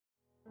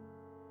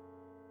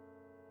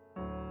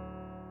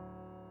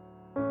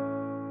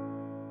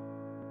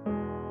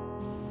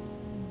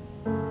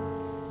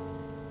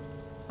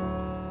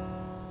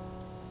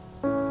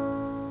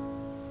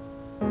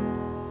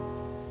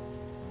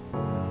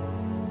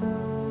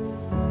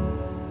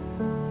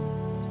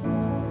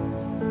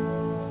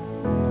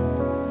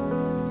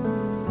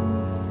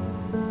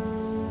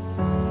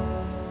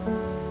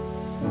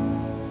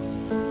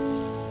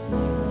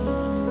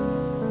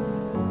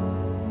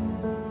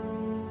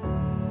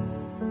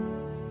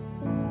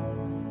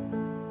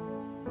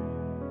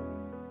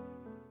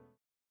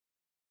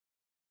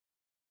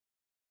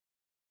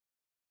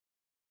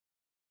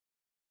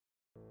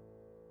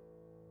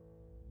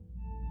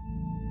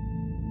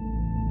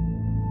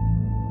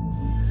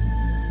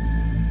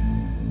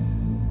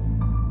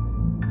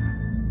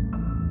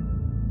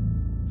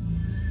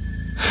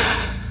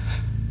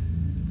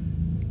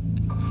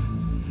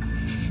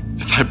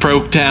I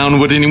broke down,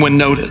 would anyone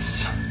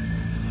notice?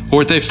 Or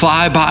would they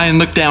fly by and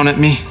look down at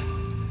me?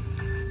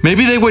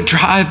 Maybe they would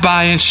drive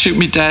by and shoot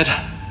me dead.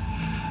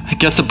 I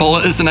guess a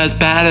bullet isn't as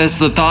bad as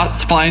the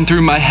thoughts flying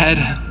through my head.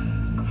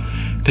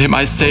 They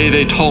might say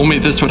they told me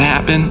this would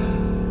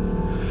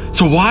happen.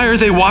 So why are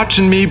they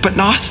watching me but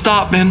not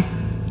stopping?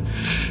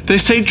 They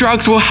say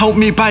drugs will help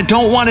me, but I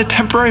don't want a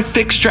temporary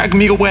fix drag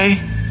me away.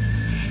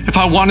 If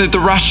I wanted the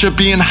rush of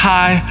being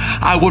high,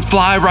 I would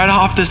fly right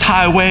off this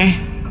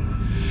highway.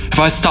 If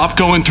I stopped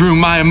going through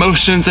my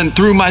emotions and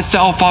threw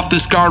myself off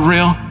this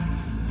guardrail,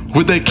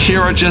 would they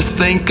care or just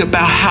think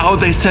about how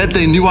they said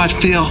they knew I'd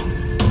feel?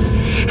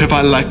 If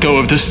I let go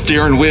of the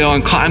steering wheel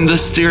and climbed the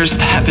stairs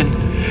to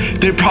heaven,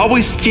 they'd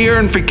probably steer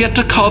and forget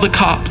to call the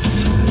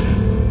cops,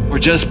 or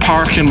just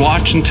park and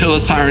watch until the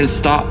siren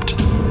stopped.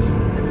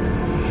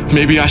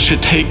 Maybe I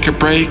should take a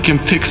break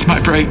and fix my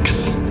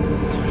brakes,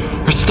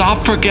 or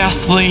stop for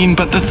gasoline,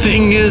 but the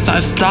thing is,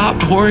 I've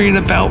stopped worrying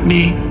about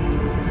me.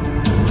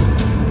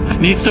 I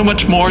need so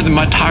much more than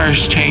my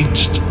tires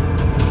changed,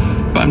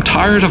 but I'm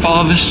tired of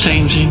all this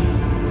changing.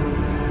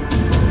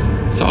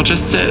 So I'll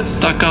just sit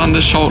stuck on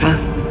the shoulder.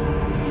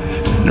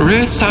 And it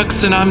really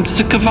sucks, and I'm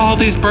sick of all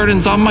these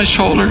burdens on my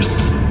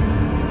shoulders.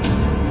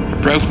 I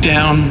broke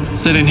down,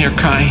 sitting here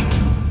crying.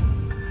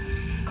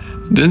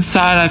 And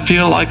inside I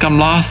feel like I'm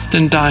lost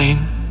and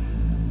dying.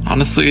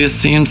 Honestly, it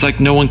seems like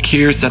no one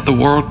cares that the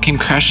world came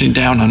crashing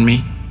down on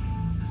me.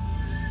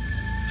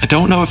 I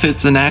don't know if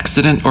it's an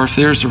accident or if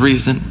there's a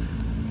reason,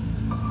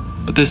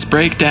 but this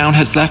breakdown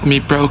has left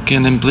me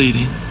broken and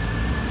bleeding.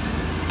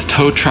 The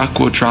tow truck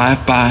will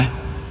drive by.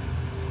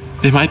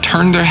 They might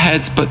turn their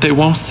heads, but they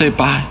won't say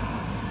bye.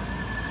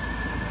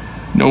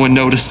 No one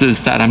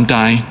notices that I'm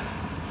dying,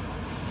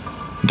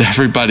 and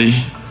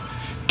everybody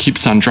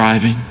keeps on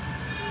driving.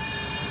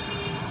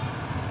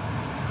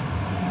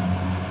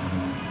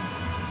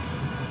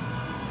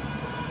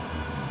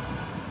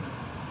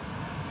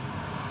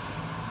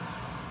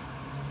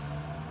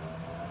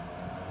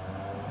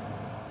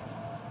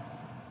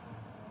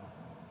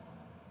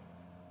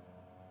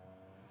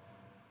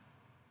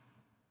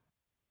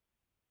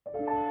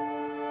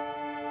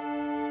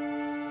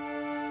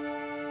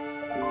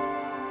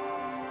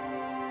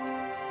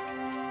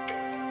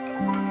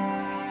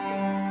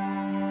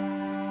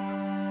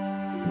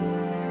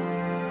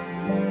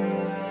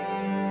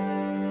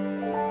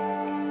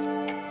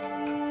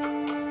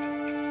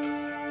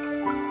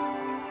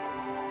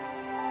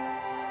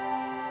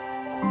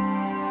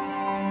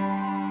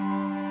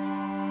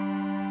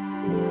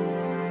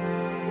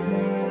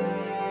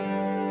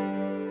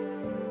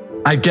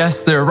 I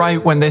guess they're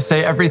right when they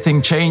say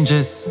everything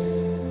changes.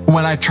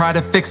 When I try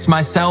to fix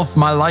myself,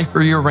 my life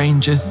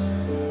rearranges.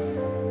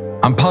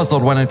 I'm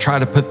puzzled when I try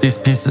to put these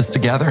pieces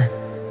together.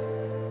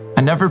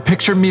 I never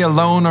pictured me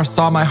alone or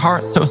saw my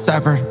heart so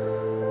severed.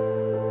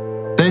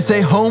 They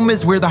say home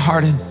is where the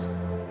heart is.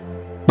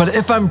 But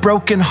if I'm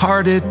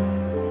broken-hearted,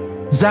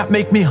 does that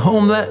make me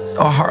homeless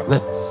or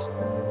heartless?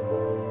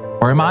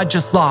 Or am I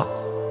just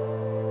lost,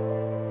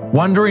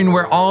 wondering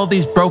where all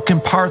these broken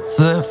parts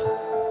live?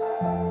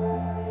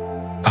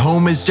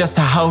 Home is just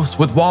a house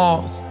with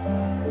walls.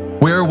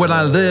 Where would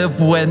I live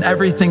when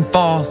everything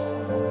falls?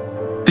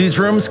 These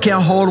rooms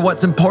can't hold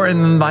what's important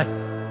in life.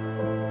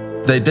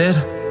 If they did,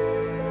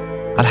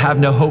 I'd have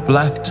no hope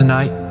left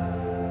tonight.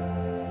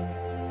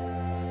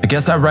 I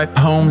guess I write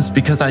poems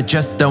because I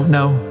just don't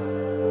know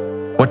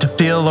what to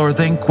feel or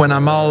think when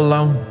I'm all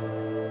alone.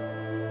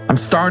 I'm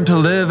starting to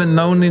live in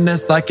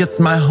loneliness like it's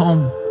my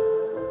home,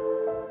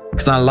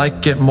 'cause I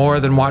like it more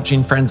than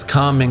watching friends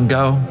come and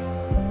go.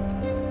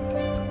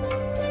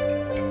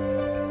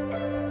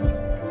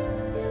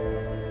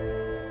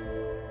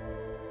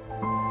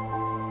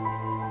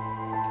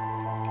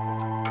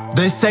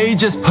 They say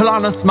just put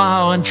on a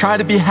smile and try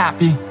to be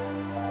happy.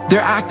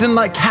 They're acting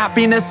like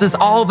happiness is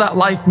all that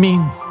life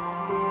means.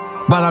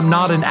 But I'm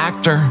not an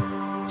actor,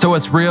 so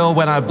it's real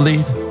when I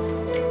bleed.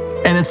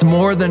 And it's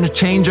more than a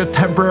change of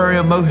temporary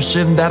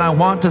emotion that I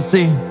want to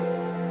see.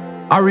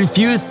 I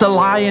refuse to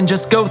lie and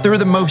just go through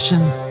the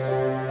motions,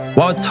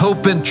 while it's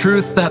hope and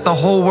truth that the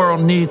whole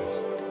world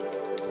needs.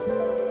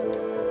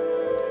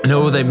 I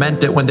know they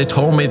meant it when they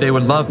told me they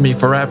would love me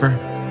forever.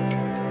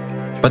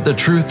 But the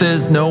truth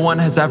is, no one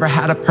has ever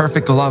had a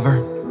perfect lover.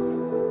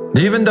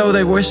 Even though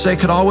they wish they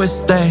could always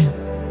stay,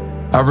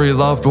 every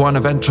loved one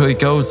eventually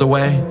goes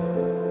away.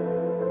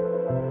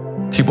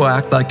 People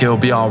act like it'll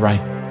be all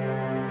right.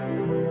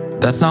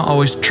 That's not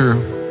always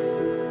true.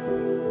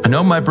 I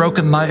know my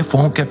broken life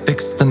won't get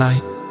fixed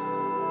tonight.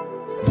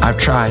 I've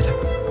tried,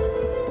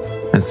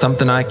 and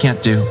something I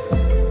can't do.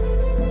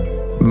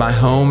 My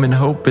home and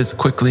hope is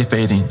quickly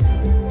fading.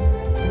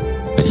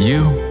 But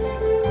you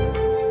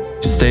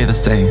stay the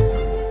same,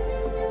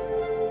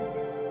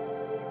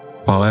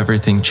 while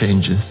everything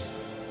changes.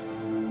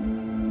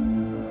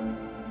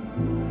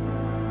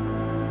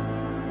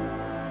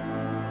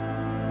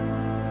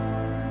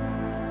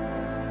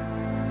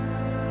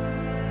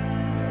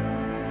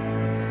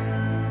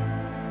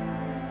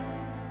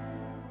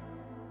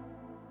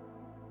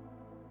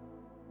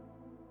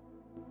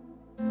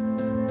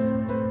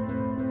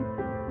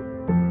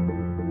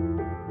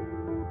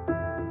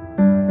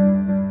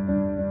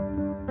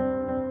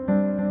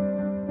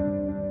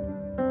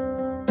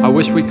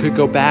 wish we could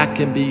go back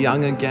and be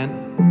young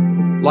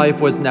again. Life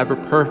was never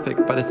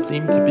perfect, but it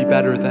seemed to be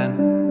better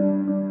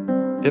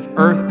then. If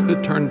Earth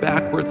could turn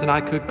backwards and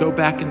I could go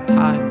back in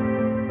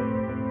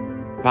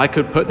time. If I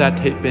could put that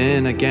tape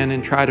in again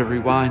and try to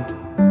rewind.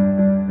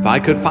 If I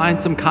could find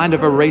some kind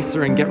of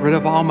eraser and get rid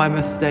of all my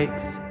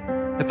mistakes.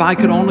 If I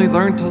could only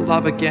learn to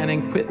love again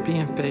and quit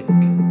being fake.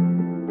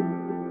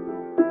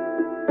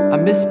 I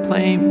miss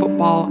playing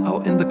football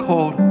out in the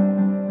cold,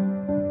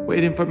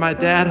 waiting for my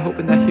dad,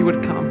 hoping that he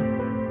would come.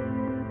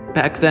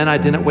 Back then I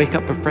didn't wake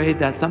up afraid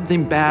that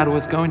something bad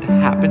was going to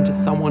happen to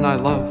someone I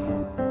love.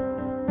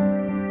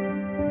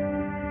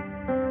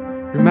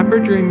 Remember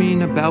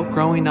dreaming about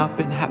growing up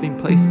and having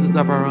places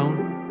of our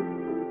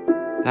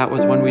own? That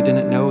was when we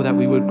didn't know that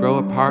we would grow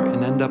apart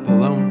and end up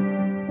alone.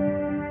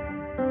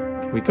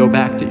 Can we go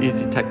back to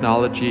easy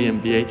technology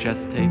and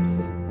VHS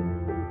tapes?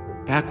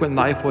 Back when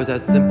life was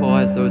as simple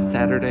as those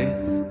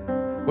Saturdays.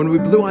 When we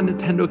blew on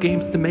Nintendo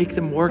games to make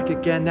them work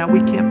again. Now we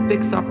can't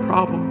fix our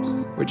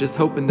problems. We're just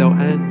hoping they'll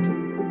end.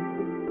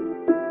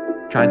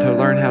 Trying to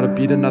learn how to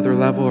beat another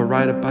level or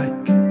ride a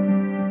bike.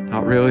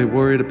 Not really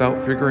worried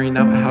about figuring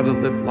out how to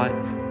live life.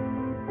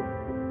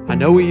 I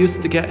know we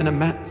used to get in a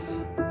mess.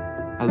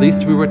 At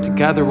least we were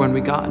together when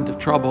we got into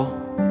trouble.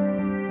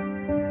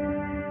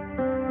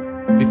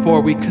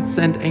 Before we could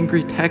send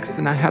angry texts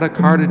and I had a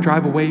car to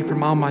drive away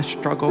from all my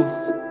struggles.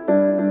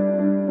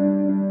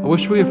 I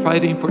wish we were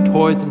fighting for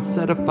toys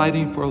instead of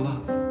fighting for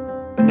love.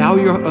 But now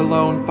you're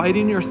alone,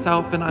 fighting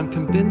yourself, and I'm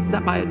convinced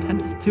that my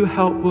attempts to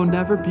help will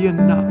never be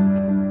enough.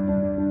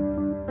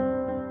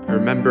 I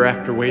remember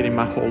after waiting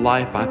my whole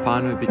life, I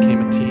finally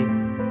became a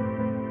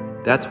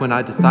teen. That's when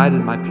I decided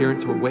my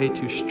parents were way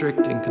too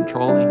strict and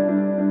controlling.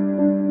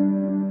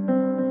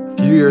 A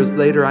few years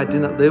later, I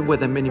didn't live with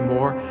them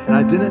anymore, and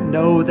I didn't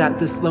know that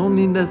this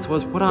loneliness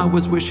was what I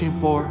was wishing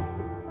for.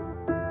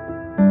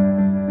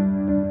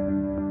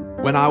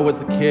 When I was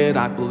a kid,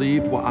 I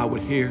believed what I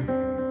would hear.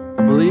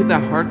 I believed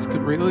that hearts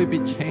could really be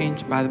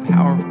changed by the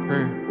power of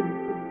prayer.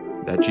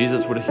 That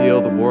Jesus would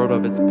heal the world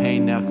of its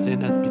pain. Now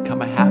sin has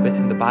become a habit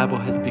and the Bible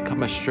has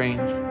become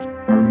estranged.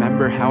 I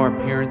remember how our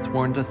parents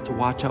warned us to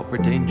watch out for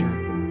danger.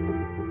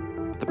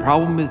 But the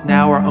problem is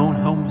now our own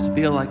homes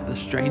feel like the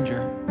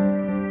stranger.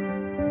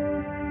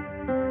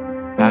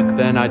 Back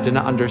then, I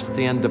didn't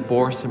understand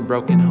divorce and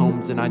broken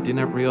homes, and I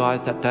didn't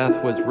realize that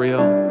death was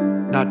real.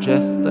 Not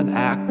just an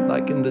act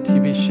like in the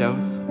TV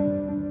shows.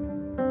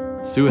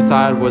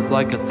 Suicide was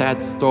like a sad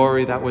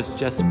story that was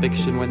just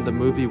fiction when the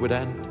movie would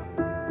end.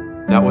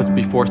 That was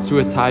before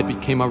suicide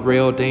became a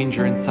real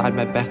danger inside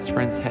my best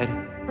friend's head.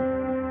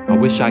 I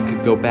wish I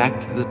could go back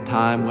to the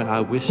time when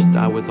I wished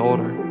I was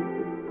older.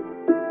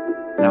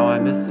 Now I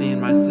miss seeing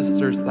my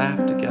sisters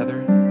laugh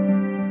together.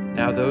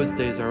 Now those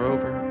days are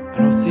over. I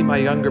don't see my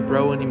younger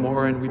bro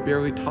anymore and we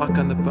barely talk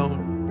on the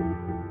phone.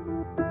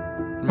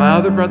 My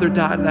other brother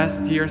died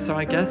last year, so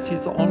I guess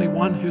he's the only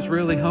one who's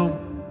really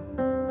home.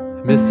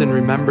 I miss and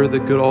remember the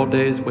good old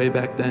days way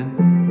back then,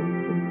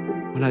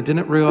 when I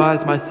didn't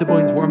realize my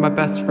siblings were my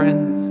best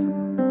friends.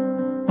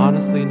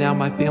 Honestly, now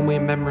my family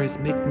and memories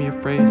make me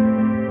afraid.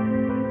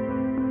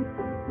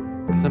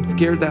 Because I'm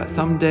scared that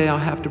someday I'll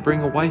have to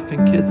bring a wife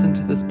and kids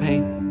into this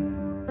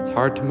pain. It's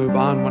hard to move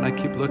on when I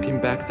keep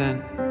looking back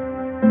then,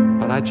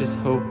 but I just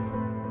hope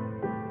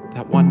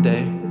that one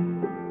day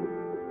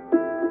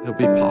it'll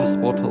be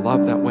possible to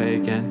love that way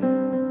again.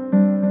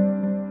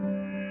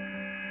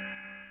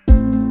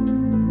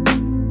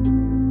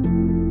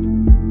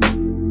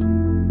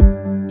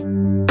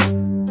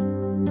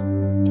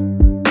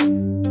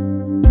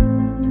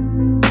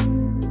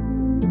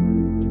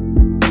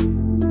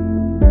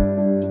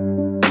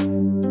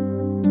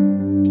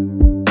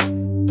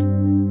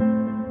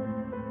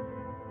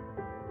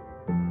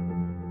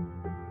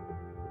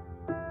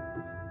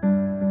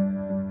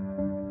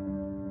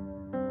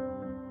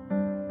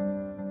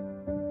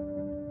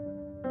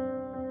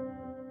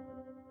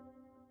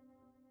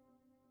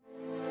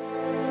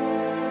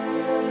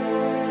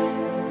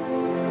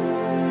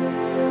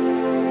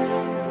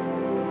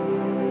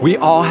 We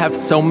all have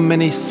so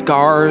many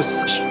scars,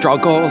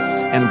 struggles,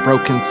 and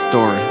broken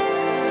story.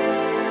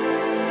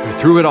 But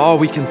through it all,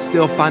 we can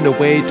still find a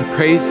way to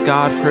praise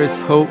God for His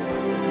hope,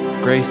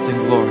 grace, and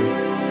glory.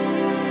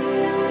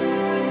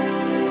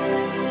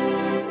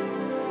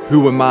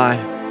 Who am I?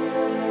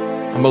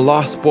 I'm a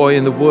lost boy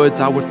in the woods.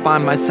 I would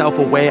find myself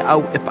a way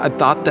out if I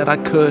thought that I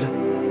could.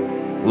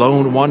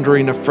 Lone,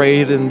 wandering,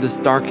 afraid in this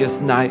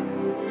darkest night.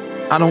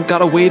 I don't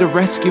got a way to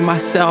rescue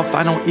myself.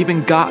 I don't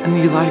even got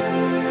any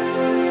light.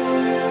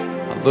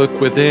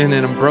 Look within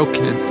and I'm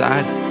broken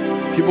inside.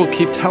 People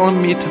keep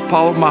telling me to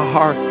follow my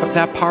heart, but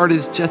that part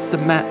is just a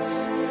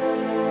mess.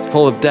 It's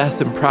full of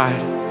death and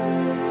pride.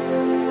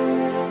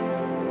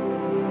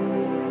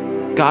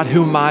 God,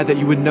 who am I that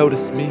you would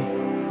notice me?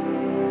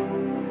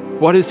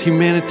 What is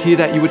humanity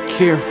that you would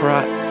care for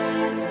us?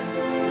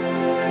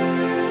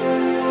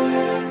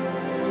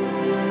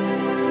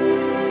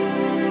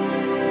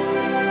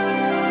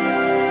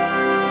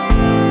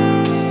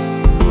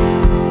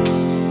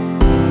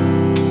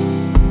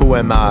 Who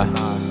am I?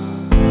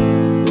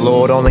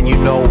 Lord, only you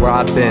know where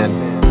I've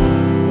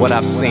been, what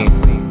I've seen.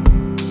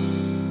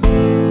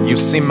 You've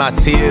seen my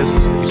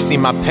tears, you've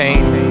seen my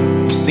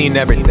pain, you've seen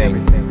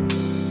everything.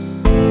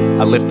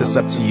 I lift this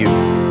up to you,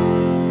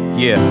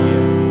 yeah.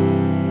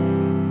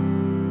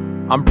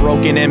 I'm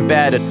broken and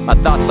battered, my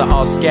thoughts are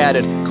all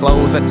scattered,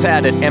 clothes are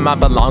tattered, and my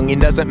belonging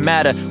doesn't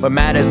matter. What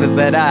matters is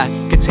that I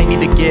continue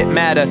to get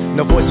madder.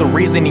 No voice or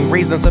reasoning,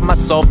 reasons of my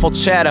soulful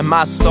chatter.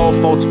 My soul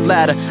folds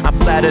flatter, I'm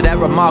flattered at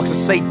remarks that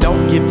say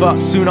don't give up.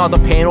 Soon all the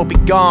pain will be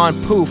gone,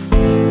 poof,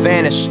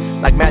 vanish.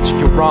 Like magic,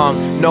 you're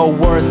wrong. No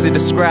words to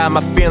describe my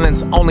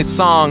feelings, only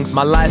songs.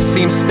 My life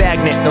seems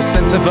stagnant, no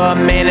sense of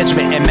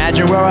management.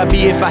 Imagine where I'd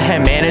be if I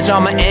had managed all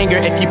my anger.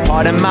 If you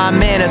pardon my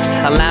manners,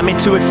 allow me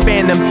to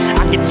expand them.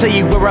 I can tell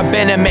you where I've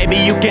been, and maybe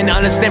you can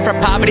understand.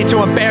 From poverty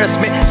to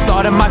embarrassment,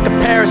 starting my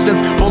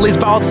comparisons. Bullies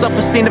borrowed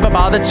self-esteem, never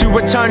bothered to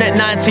return. At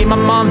 19, my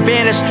mom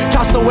vanished,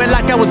 tossed away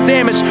like I was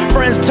damaged.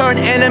 Friends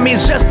turned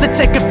enemies just to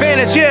take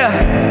advantage,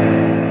 yeah.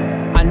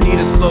 I need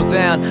to slow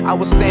down. I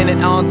was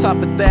standing on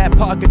top of that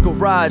parking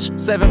garage,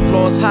 7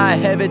 floors high,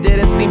 heaven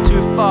didn't seem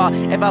too far.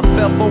 If I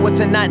fell forward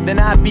tonight, then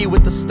I'd be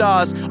with the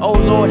stars. Oh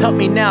Lord, help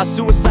me now,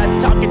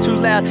 suicide's talking too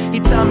loud. He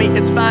tell me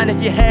it's fine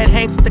if your head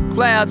hangs with the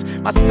clouds.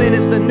 My sin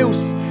is the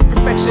noose,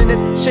 perfection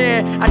is the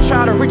chair. I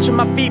try to reach with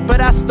my feet,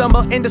 but I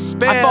stumble in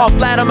despair. I fall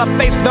flat on my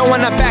face,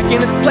 knowing I'm back in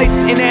this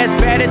place. And as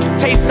bad as it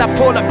tastes, I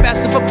pull a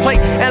fast of a plate,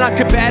 and I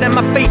combat in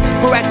my fate,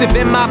 proactive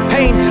in my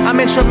pain. I'm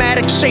in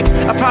traumatic shape,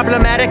 a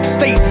problematic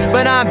state,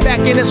 but I'm back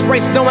in this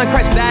race, knowing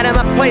Christ died in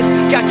my place.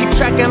 Gotta keep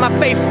track of my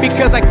faith,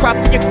 because I cry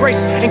for your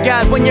grace. And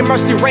God, when your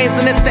mercy reigns,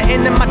 and it's the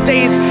end of my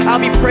days, I'll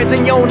be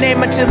praising your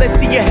name until I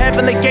see your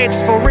heavenly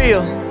gates for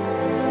real.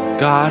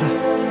 God,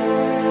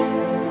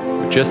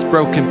 we're just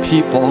broken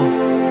people,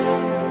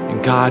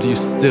 and God, you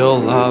still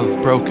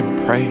love broken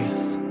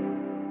praise.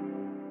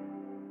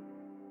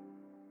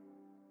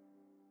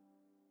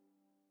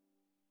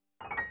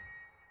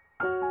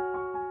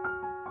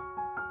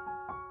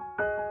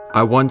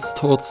 I once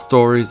told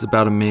stories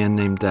about a man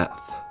named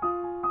Death,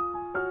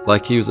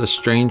 like he was a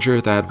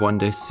stranger that I'd one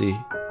day see.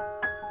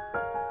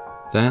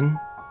 Then,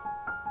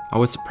 I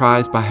was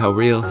surprised by how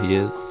real he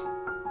is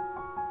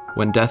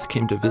when Death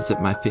came to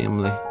visit my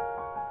family.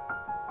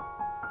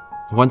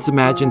 I once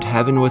imagined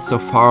heaven was so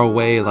far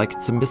away, like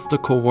it's a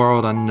mystical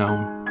world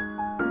unknown.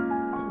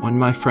 But when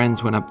my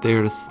friends went up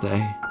there to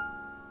stay,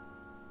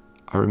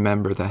 I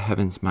remember that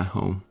heaven's my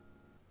home.